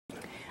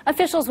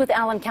Officials with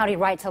Allen County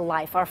Right to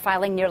Life are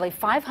filing nearly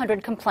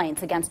 500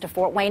 complaints against a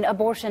Fort Wayne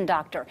abortion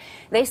doctor.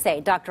 They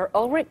say Dr.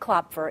 Ulrich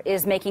Klopfer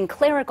is making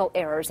clerical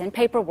errors in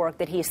paperwork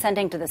that he's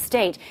sending to the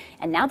state,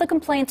 and now the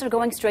complaints are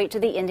going straight to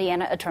the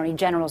Indiana Attorney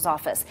General's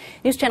office.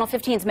 News Channel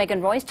 15's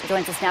Megan Royst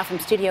joins us now from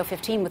Studio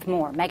 15 with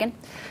more. Megan?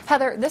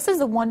 Heather, this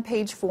is a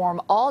one-page form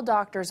all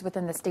doctors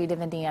within the state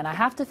of Indiana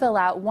have to fill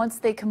out once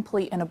they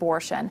complete an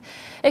abortion.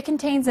 It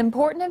contains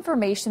important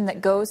information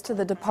that goes to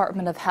the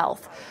Department of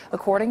Health.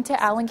 According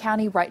to Allen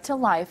County Right to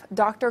Life,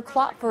 Dr.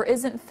 Klopfer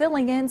isn't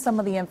filling in some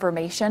of the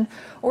information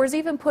or is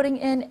even putting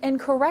in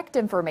incorrect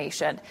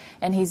information,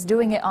 and he's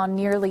doing it on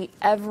nearly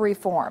every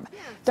form.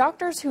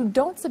 Doctors who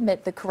don't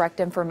submit the correct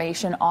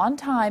information on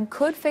time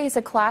could face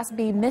a Class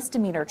B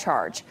misdemeanor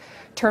charge.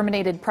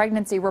 Terminated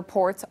pregnancy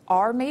reports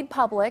are made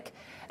public.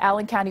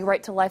 Allen County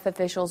Right to Life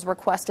officials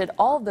requested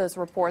all of those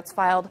reports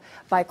filed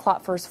by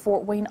Klopfer's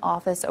Fort Wayne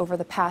office over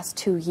the past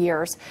 2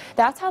 years.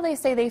 That's how they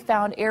say they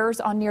found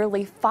errors on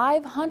nearly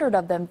 500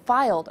 of them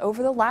filed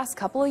over the last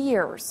couple of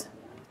years.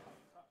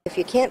 If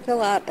you can't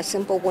fill out a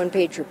simple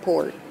one-page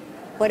report,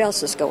 what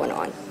else is going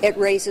on? It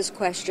raises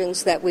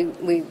questions that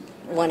we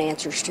want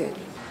answers to.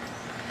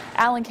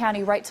 Allen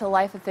County Right to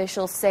Life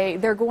officials say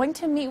they're going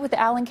to meet with the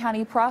Allen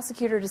County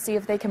prosecutor to see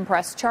if they can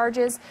press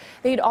charges.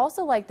 They'd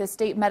also like the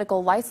State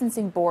Medical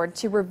Licensing Board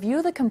to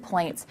review the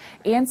complaints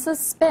and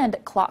suspend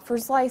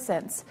Klopfer's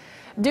license.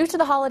 Due to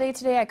the holiday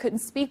today, I couldn't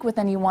speak with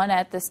anyone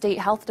at the State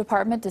Health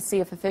Department to see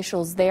if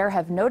officials there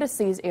have noticed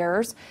these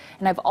errors,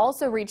 and I've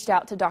also reached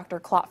out to Dr.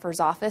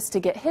 Klopfer's office to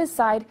get his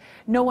side.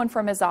 No one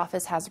from his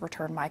office has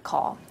returned my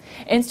call.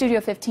 In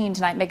Studio 15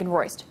 tonight, Megan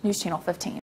Royst, News Channel 15.